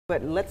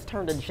But let's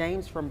turn to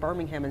James from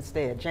Birmingham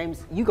instead.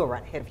 James, you go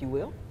right ahead if you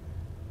will.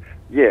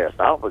 Yes,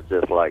 I would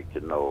just like to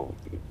know,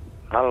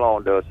 how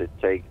long does it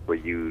take for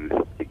you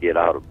to get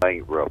out of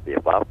bankruptcy?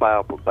 If I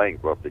file for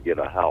bankruptcy to get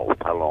a house,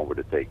 how long would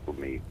it take for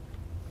me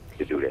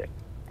to do that?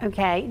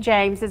 Okay,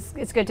 James,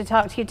 it's good to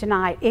talk to you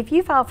tonight. If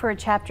you file for a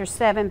Chapter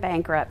 7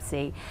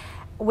 bankruptcy,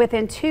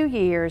 within 2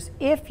 years,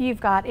 if you've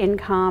got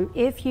income,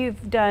 if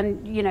you've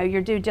done,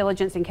 your due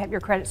diligence and kept your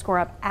credit score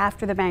up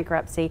after the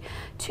bankruptcy,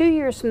 2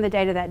 years from the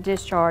date of that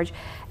discharge,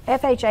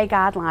 FHA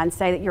guidelines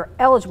say that you're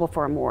eligible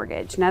for a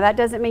mortgage. Now that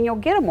doesn't mean you'll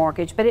get a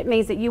mortgage, but it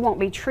means that you won't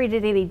be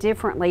treated any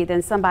differently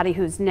than somebody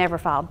who's never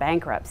filed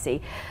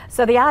bankruptcy.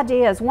 So the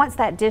idea is once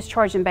that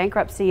discharge in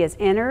bankruptcy is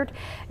entered,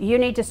 you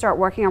need to start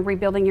working on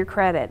rebuilding your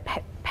credit,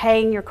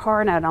 paying your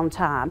car note on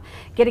time,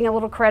 getting a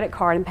little credit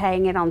card and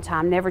paying it on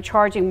time, never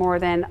charging more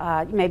than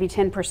maybe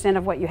 10%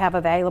 of what you have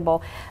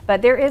available.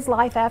 But there is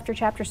life after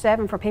Chapter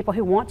 7 for people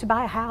who want to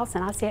buy a house,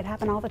 and I see it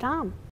happen all the time.